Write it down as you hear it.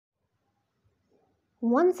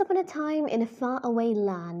Once upon a time in a faraway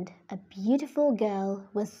land, a beautiful girl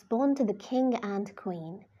was born to the king and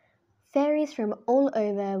queen. Fairies from all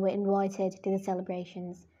over were invited to the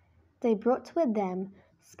celebrations. They brought with them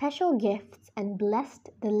special gifts and blessed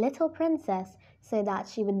the little princess so that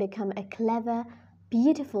she would become a clever,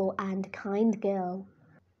 beautiful, and kind girl.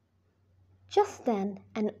 Just then,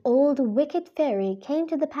 an old wicked fairy came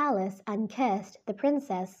to the palace and cursed the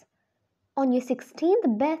princess. "On your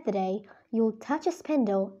 16th birthday, you'll touch a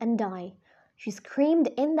spindle and die," she screamed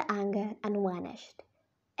in the anger and vanished.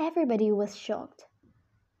 Everybody was shocked.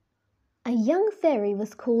 A young fairy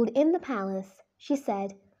was called in the palace. She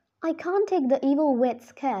said, "I can't take the evil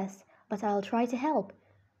witch's curse, but I'll try to help.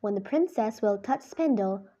 When the princess will touch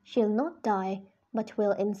spindle, she'll not die, but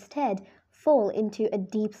will instead fall into a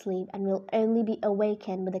deep sleep and will only be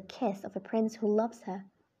awakened with a kiss of a prince who loves her."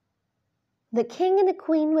 The king and the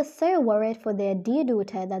queen were so worried for their dear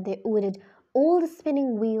daughter that they ordered all the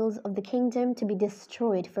spinning wheels of the kingdom to be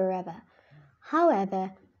destroyed forever.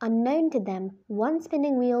 However, unknown to them, one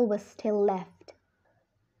spinning wheel was still left.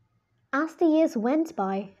 As the years went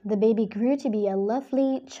by, the baby grew to be a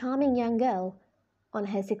lovely, charming young girl. On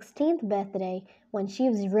her 16th birthday, when she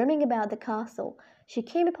was roaming about the castle, she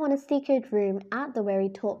came upon a secret room at the very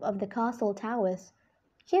top of the castle towers.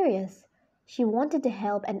 Curious, she wanted to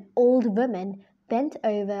help an old woman bent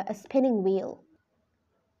over a spinning wheel.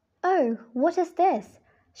 "Oh, what is this?"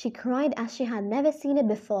 she cried as she had never seen it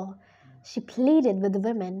before. She pleaded with the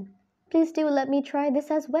woman, "Please do let me try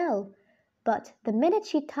this as well." But the minute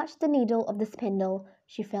she touched the needle of the spindle,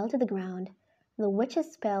 she fell to the ground. The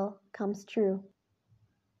witch's spell comes true.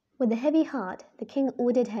 With a heavy heart, the king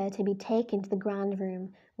ordered her to be taken to the grand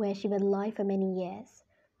room, where she would lie for many years.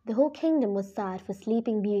 The whole kingdom was sad for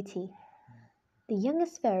Sleeping Beauty. The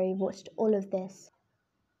youngest fairy watched all of this,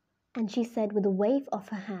 and she said with a wave of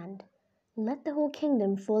her hand, "Let the whole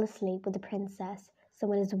kingdom fall asleep with the princess, so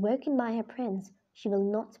when it is woken by her prince, she will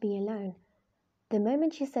not be alone." The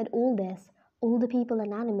moment she said all this, all the people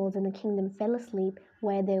and animals in the kingdom fell asleep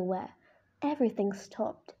where they were. Everything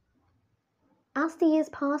stopped. As the years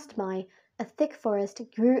passed by, a thick forest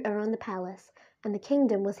grew around the palace, and the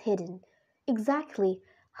kingdom was hidden. Exactly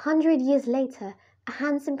 100 years later, a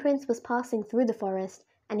handsome prince was passing through the forest,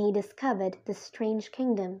 and he discovered the strange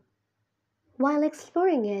kingdom. While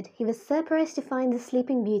exploring it, he was surprised to find the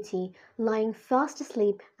Sleeping Beauty lying fast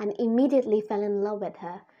asleep and immediately fell in love with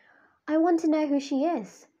her. "I want to know who she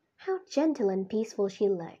is. How gentle and peaceful she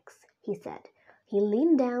looks," he said. He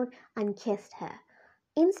leaned down and kissed her.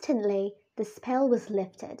 Instantly, the spell was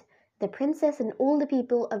lifted. The princess and all the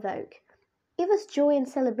people awoke. It was joy and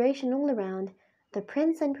celebration all around. The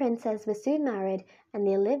prince and princess were soon married, and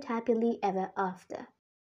they lived happily ever after.